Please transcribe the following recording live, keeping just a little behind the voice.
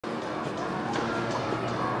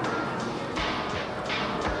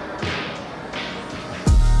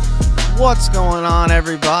What's going on,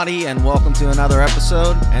 everybody, and welcome to another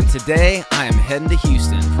episode. And today I am heading to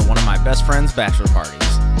Houston for one of my best friend's bachelor parties.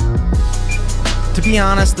 To be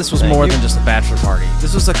honest, this was more than just a bachelor party.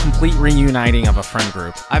 This was a complete reuniting of a friend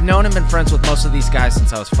group. I've known and been friends with most of these guys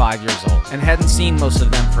since I was 5 years old, and hadn't seen most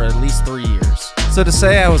of them for at least 3 years. So to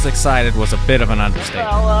say I was excited was a bit of an understatement.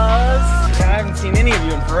 Fellas! I haven't seen any of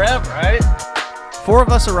you in forever, right? 4 of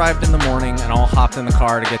us arrived in the morning and all hopped in the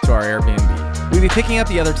car to get to our Airbnb. We'd be picking up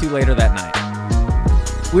the other 2 later that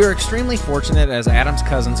night. We were extremely fortunate as Adam's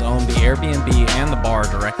cousins owned the Airbnb and the bar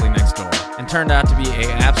directly next door, and turned out to be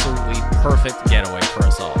an absolutely perfect getaway for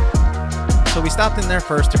us all. So we stopped in there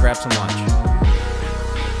first to grab some lunch.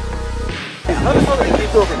 How the hell did they keep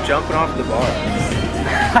people from jumping off the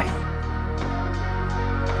bar?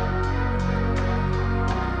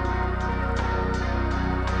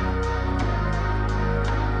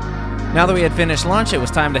 Now that we had finished lunch, it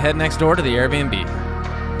was time to head next door to the Airbnb.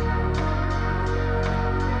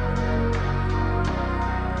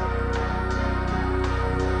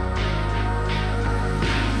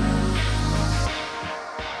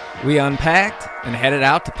 We unpacked and headed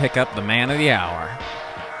out to pick up the man of the hour.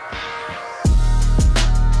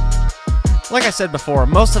 Like I said before,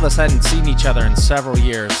 most of us hadn't seen each other in several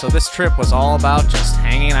years, so this trip was all about just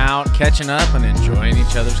hanging out, catching up, and enjoying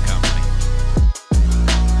each other's company.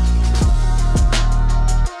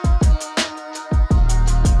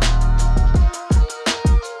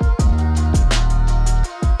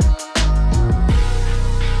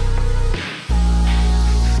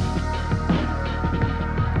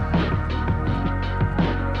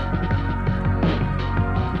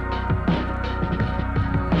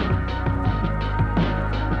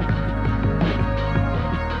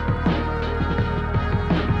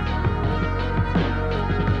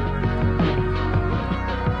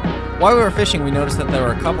 While we were fishing, we noticed that there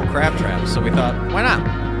were a couple crab traps, so we thought, why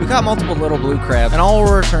not? We caught multiple little blue crabs, and all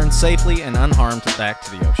were returned safely and unharmed back to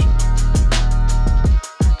the ocean.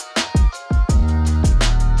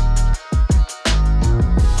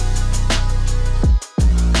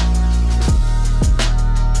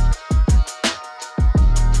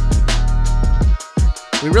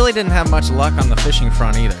 We really didn't have much luck on the fishing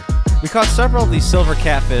front either. We caught several of these silver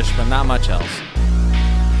catfish, but not much else.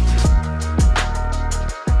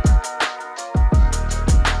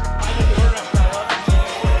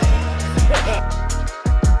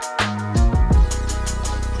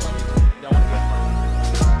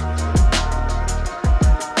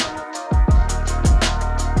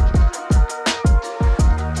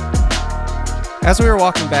 As we were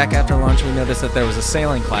walking back after lunch, we noticed that there was a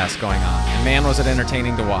sailing class going on, and man was it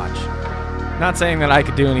entertaining to watch. Not saying that I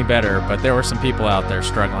could do any better, but there were some people out there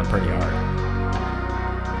struggling pretty hard.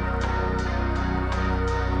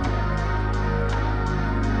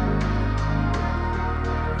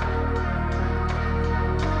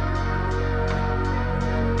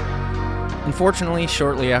 Unfortunately,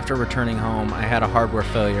 shortly after returning home, I had a hardware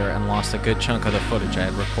failure and lost a good chunk of the footage I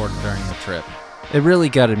had recorded during the trip. It really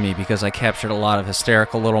gutted me because I captured a lot of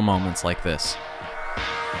hysterical little moments like this.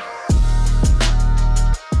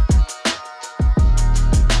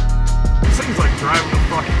 This thing's like driving a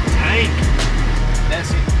fucking tank.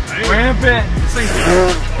 Nessie. Rampant. This thing's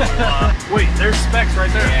wait, there's specs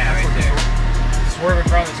right there. Yeah, right there. Swerving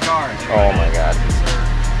from this car. Oh my god.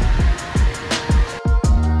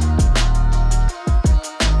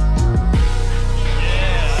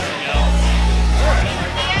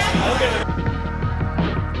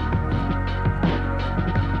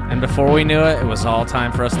 And before we knew it, it was all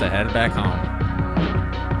time for us to head back home.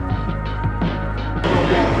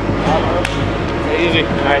 Easy.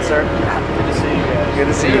 All right, sir. Good to see you guys. Good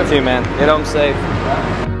to see you too, man. Get home safe.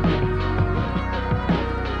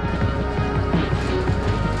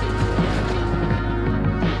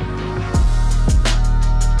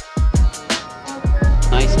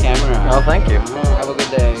 Nice camera. Oh, thank you. Have a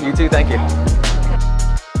good day. You too, thank you.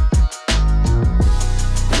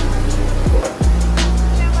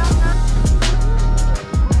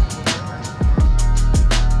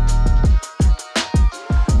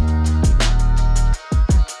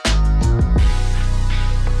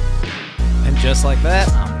 Just like that,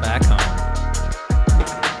 I'm back home.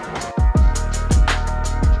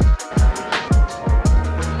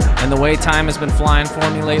 And the way time has been flying for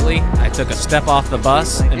me lately, I took a step off the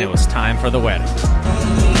bus and it was time for the wedding.